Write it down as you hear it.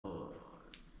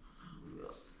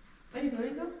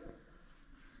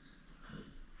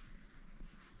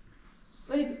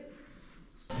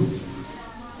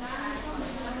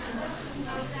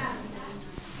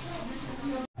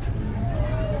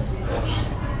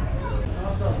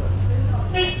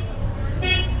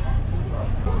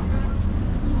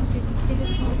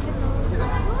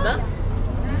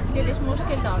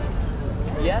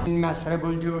مسئله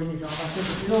بلدوری جا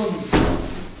واسه بلومی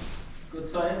کد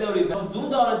ساله دوری زون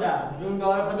داره ده زون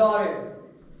داره خداره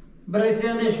برای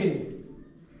سیغدش کنی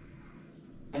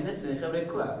اینه سه خبره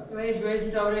کوه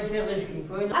ویسی تا برای سیغدش کنی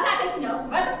فایده از عدتی نیاز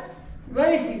برد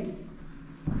ویسی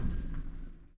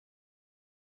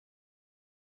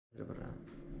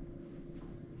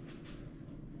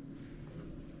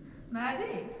مادی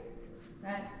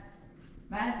مادی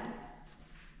مادی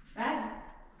مادی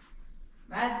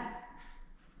مادی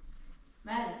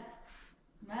مادی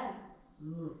مادی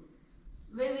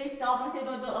وی تابرت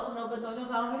دو آخر نوبت دو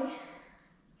کاری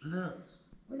نه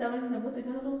بذار نوبت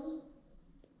دو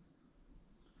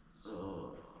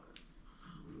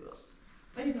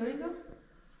ولی دوری تو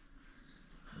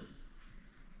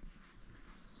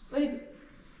ولی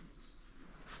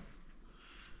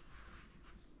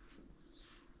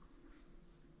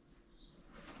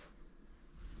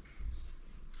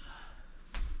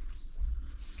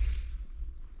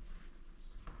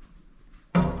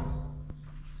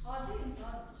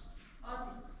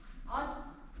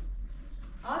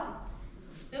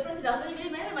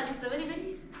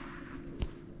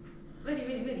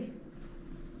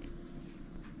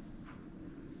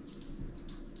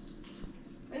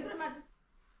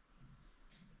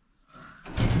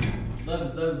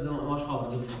دايف ماش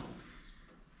خابر لطفا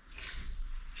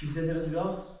شو زي درس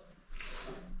بيا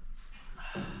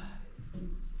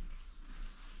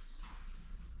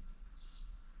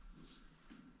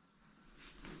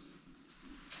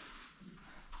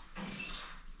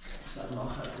سلام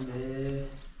آخر عندي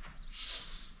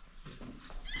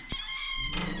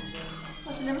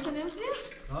Hatırlıyor musun ne yazıyor?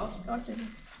 ها Ortada.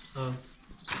 ها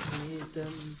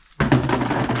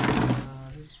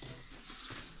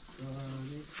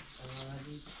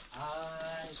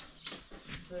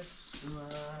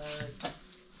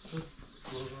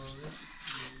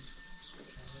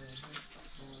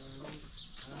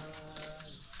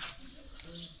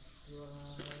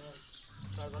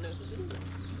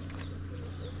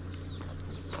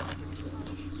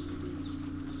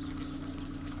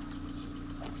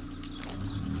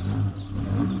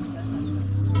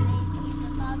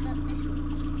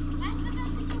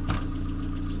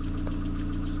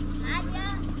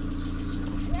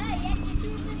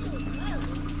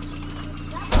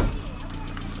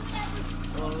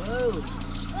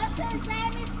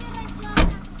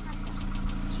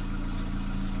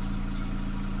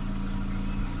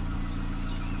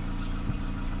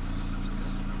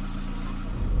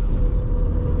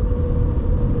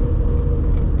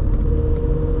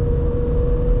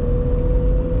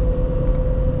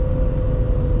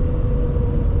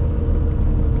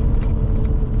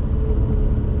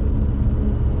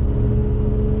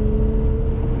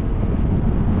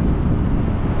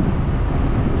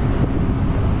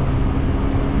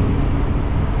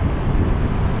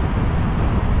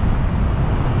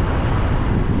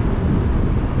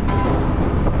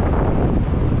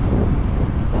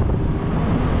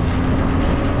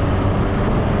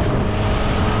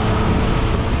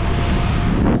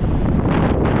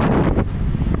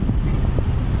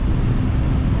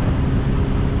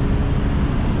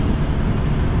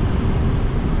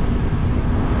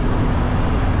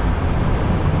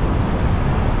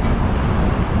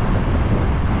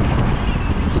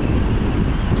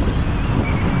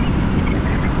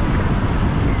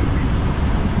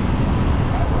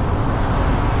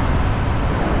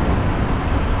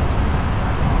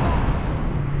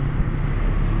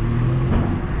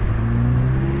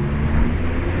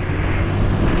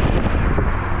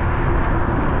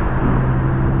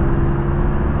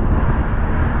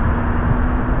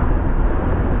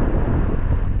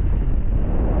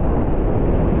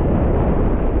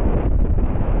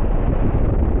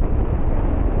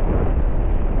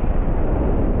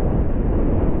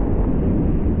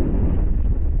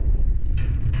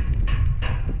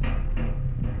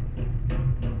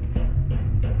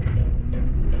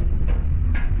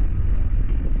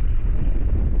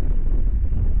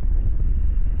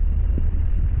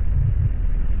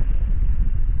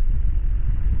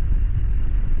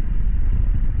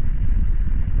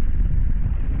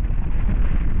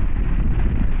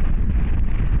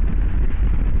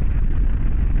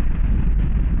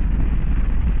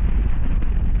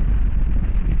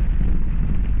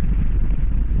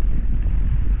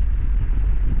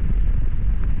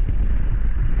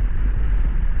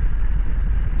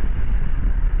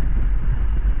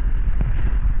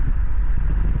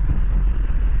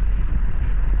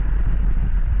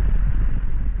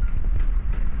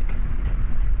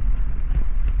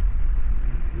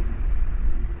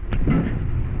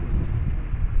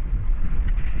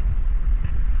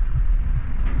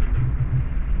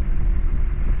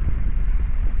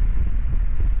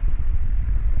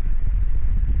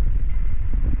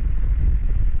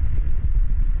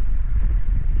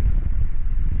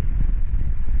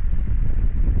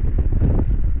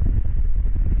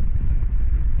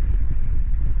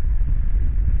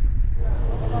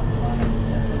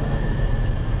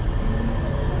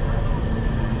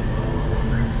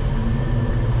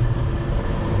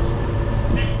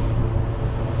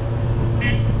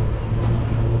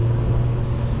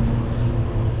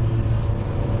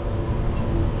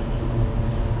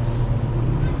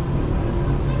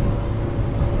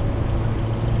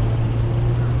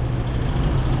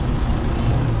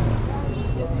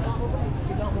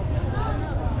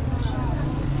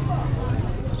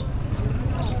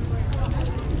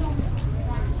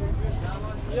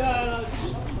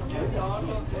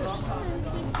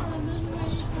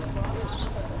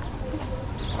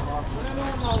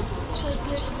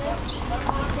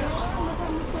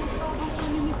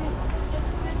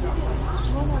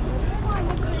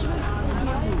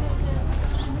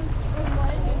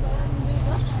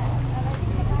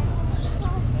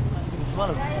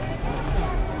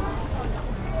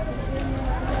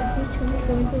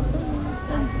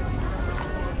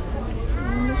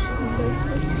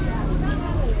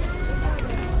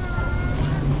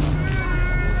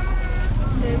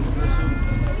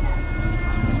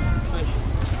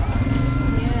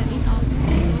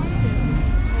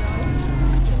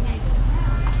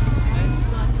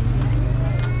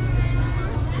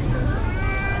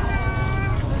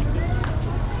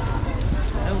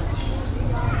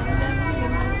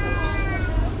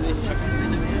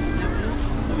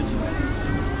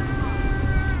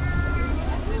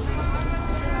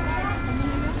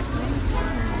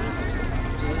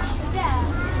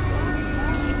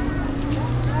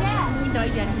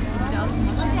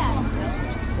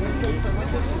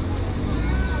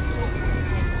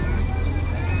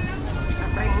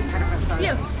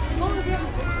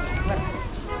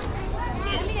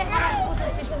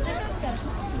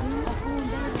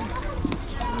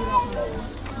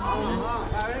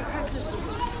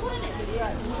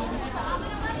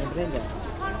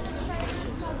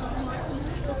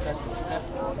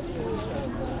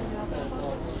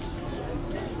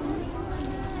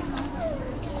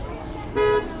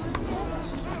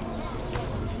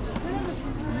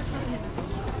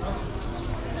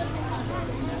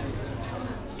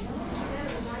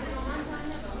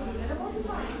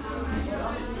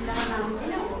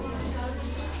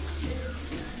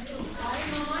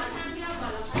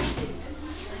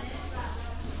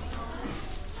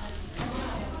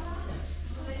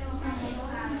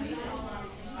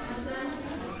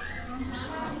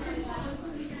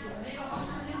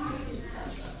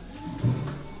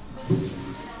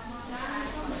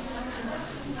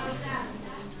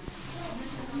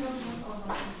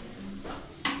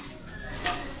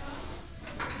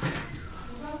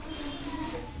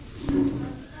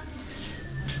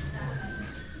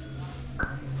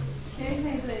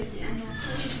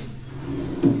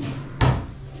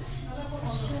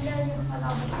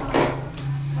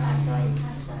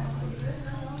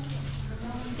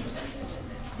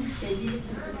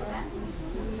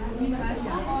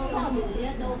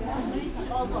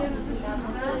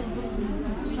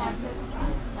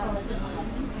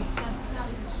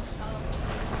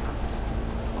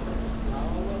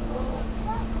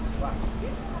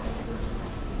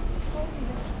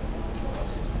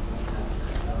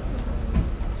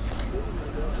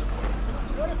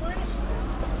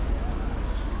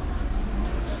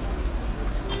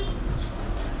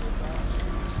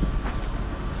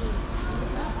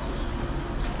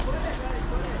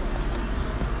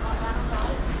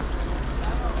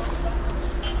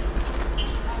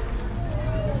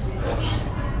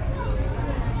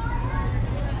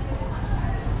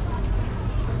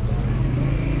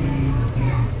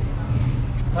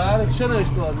چه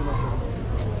نوشته بازی مثلا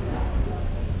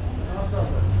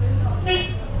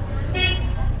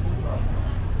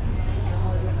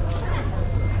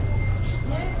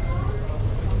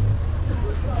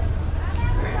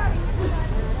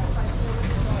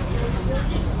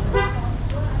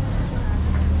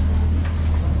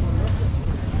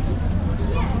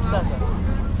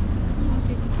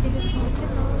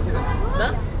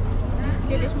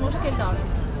دلش مشکل داره.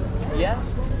 Yeah.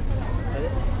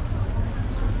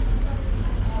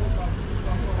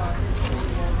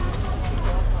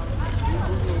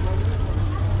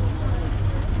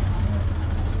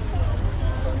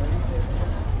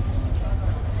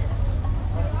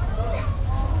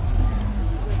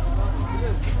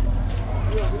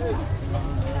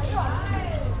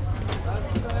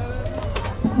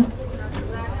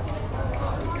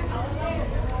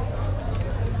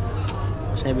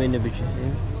 Şey böyle bir şey.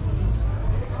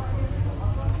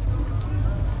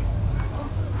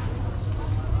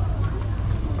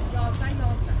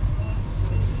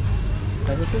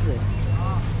 Kaçıncı?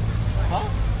 Ha?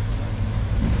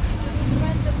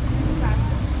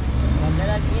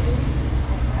 Kamera geri.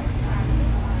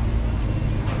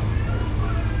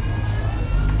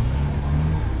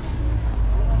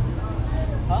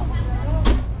 Ha?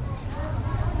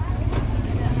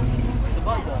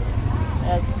 Sabah da.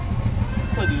 Evet.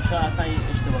 خودی شاید اصلا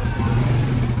اشتباه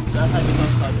شده شاید اصلا بیتان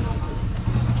ساده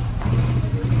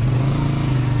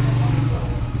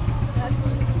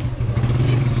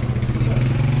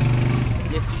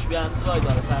یه چیش بیان سوای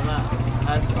داره فرما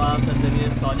هر آرام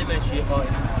سرزمین سالمه چیه خواهی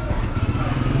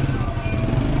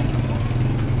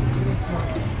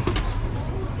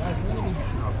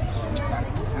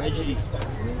مجری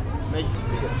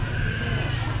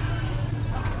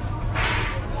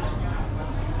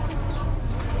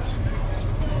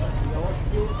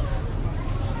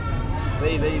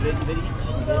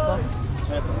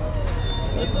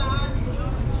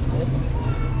completo.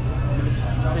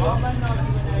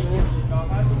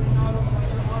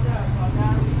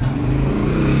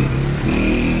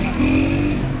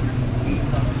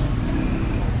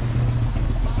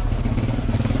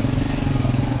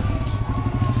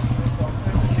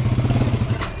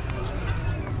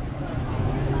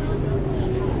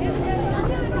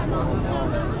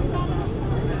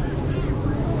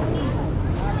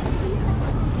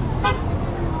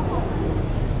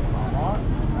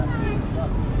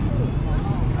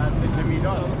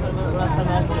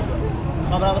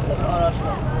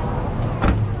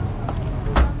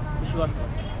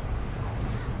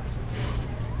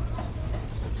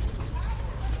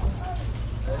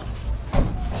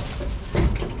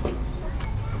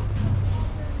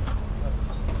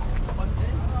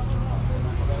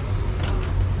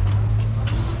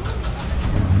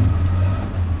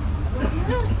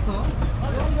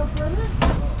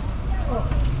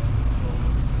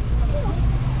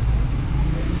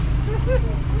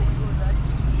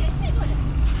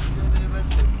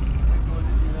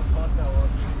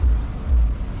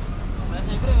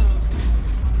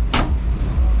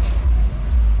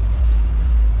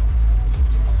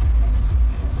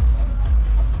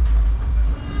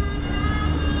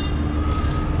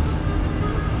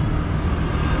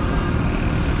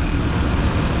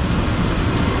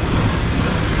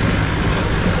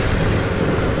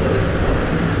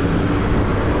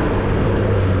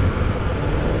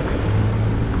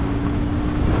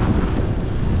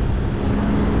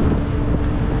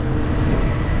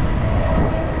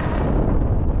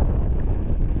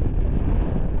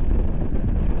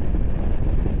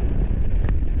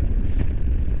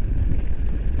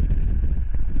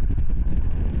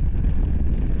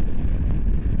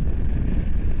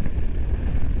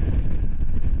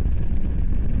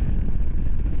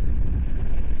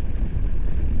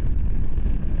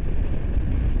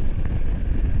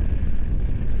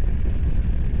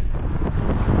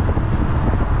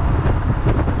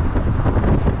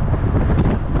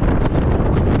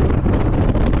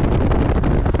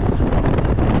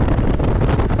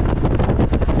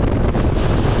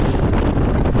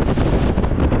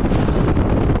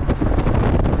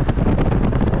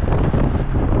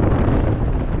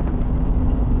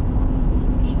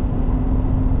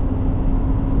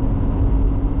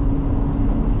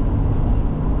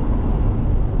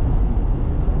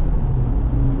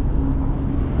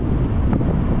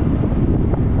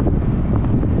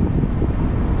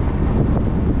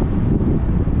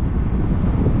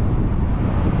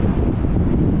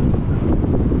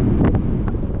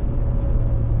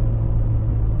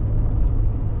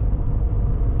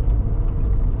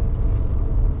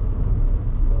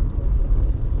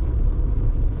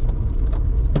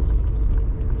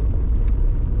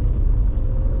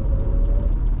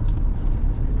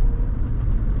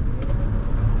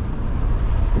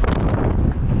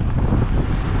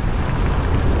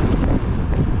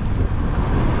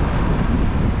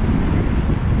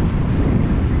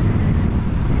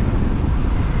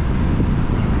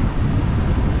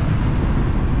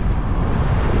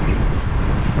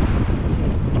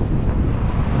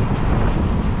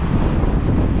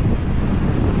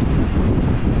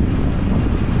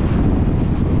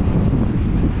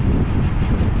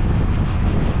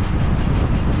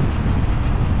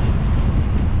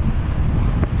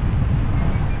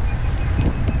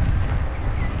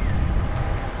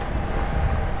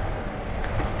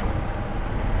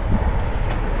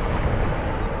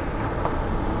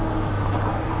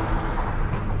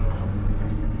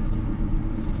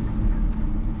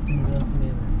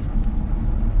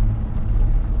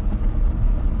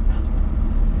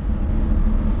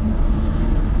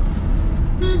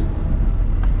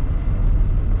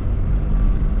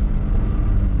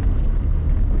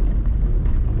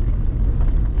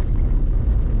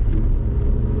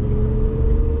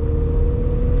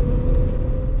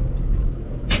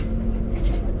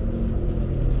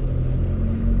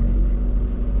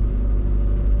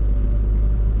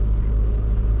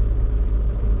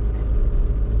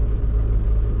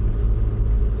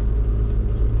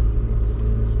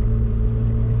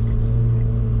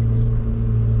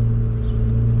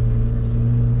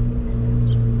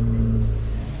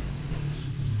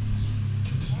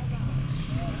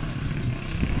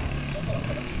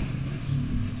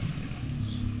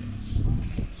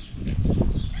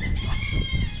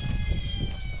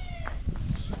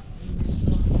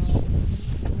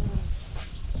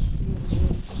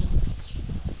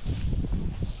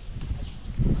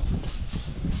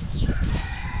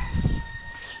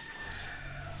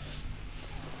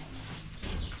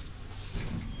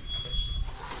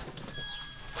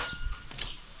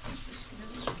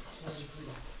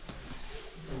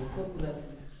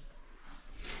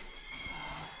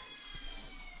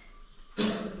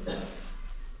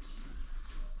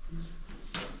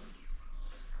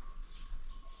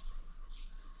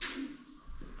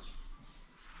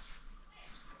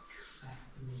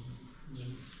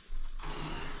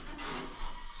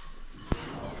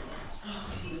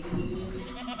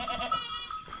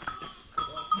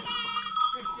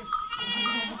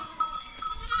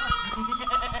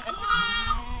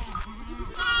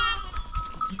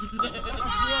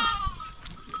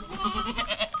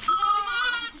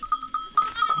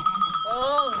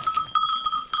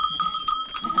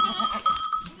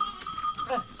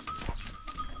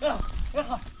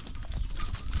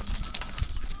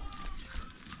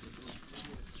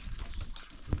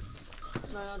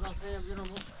 Nou, dan heb je nog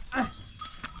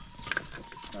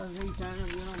dan zie je heb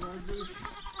je nog wel.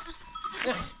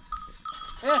 Echt.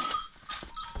 Echt.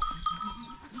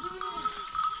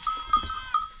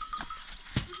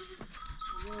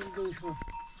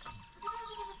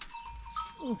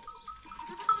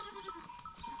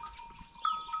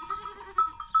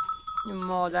 این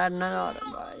مادر نداره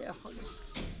باید خود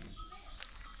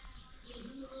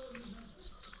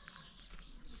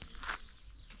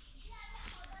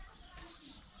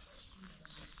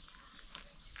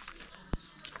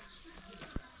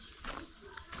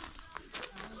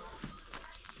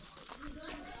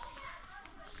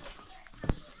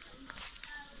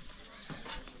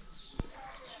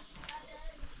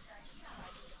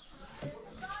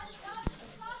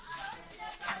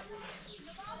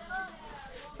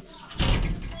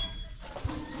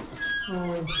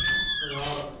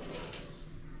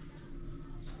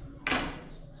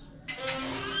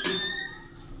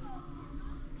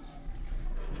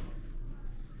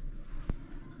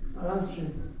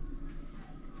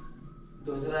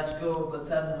دکترشکو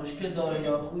بسیار مشکل داره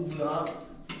یا خود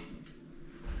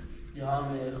یا هم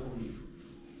خوبی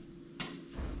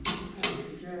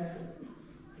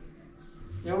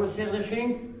یا بود سیغدش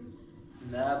کنیم؟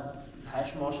 نه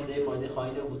 8 ماه شده مایده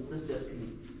خواهیده بود نه سیغ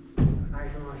کنیم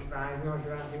 8 ماه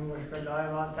وقتی مشکل داره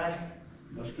واسش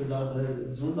مشکل داره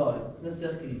زون داره نه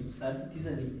سیغ کنیم سر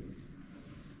تیزنی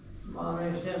ما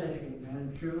همه سیغدش کنیم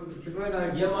چی باید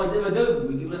داره؟ یه مایده به دو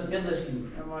میگی برای سیغدش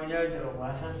کنیم یه مایده دو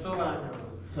اصلا صبح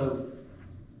خب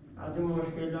وقتی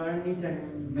مشکل داره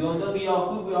نیتنیم بیانده یا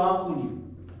خوب یا هم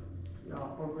خونیم یا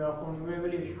خوب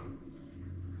ببریش کن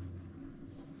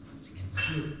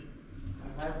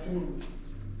فقط چون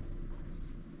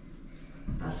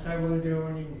مسخره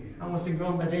بلدیونی همون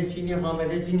سیگران بزه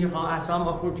چینی خواه اصلا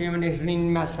ما خود چیم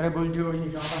نشونین مسخره بلدیونی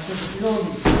جا بسه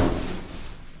بسیونی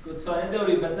کتسانی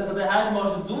دوری بچه خدا 8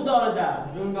 ماه شد زون داره در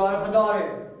زون داره خداره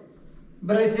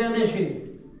برای سیندش کنی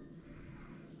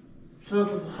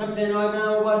خب تنهای من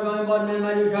او باید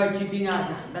نمالیوش های چیکی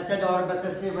نکنم بچه داره بچه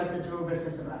سه بچه چه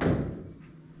بچه چه بچه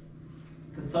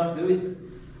کتساش دوری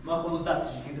ما خود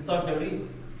زفتش کنیم کتساش دوری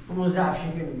خودمون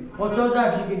زفشی کنیم خود چون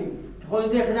زفشی کنیم خود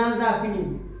دقیقا زف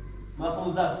کنیم ما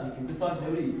خود زفتش کنیم کتساش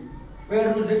دوری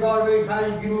بر روزگار به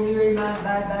خرج گیرونی به من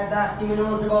بعد وقتی من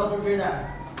روزگار تو شده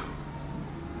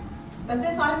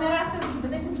بچه سال میرسه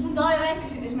بچه چه زون داره رای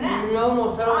کشیدش منه نه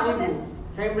اونو سرا بچه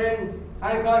شمرن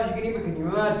هر کارش کنی بکنیم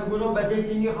من تو گلو بچه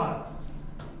چینی خواه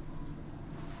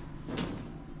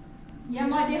یه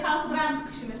مایده خواست برم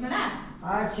بکشیمش منه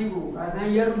هر چی بود اصلا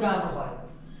یه رو دم بخواه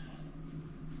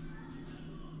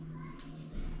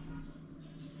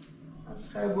از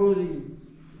خیلی بوزی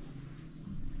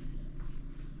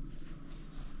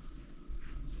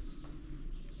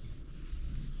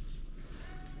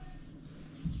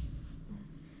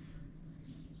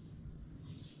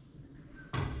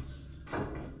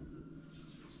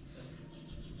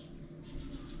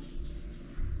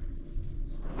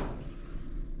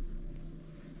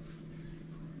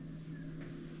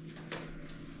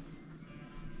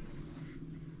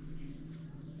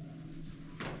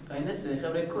اینه سه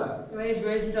خبره کوه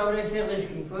ویسی تا برای سیغدش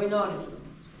کنی توی نانی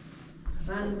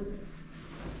اصلا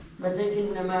بچه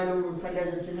که نمالو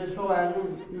فلده چیزه سو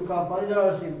هنون یکافانی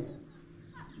درستیم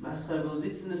مسخره بازی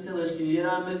چیز نسیلش کنی یه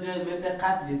نام مثل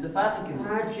قتلی چه فرقی کنی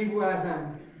هر چی بود اصلا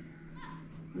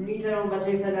نیترون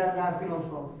بچه فلده دفت کنی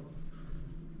اصلا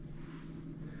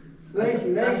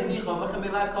وریشی نیخوام بخوام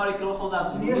میرم کاری کنم خود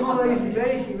زفتش نیخوام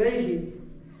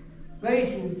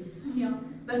وریشی یا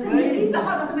بچه نیست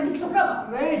بخواه بچه من کشم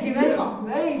رابا وریشی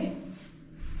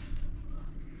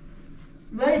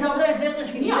تا برای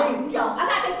سیغدش کنی یا از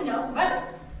عدت اینجا اصلا برده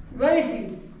وریشی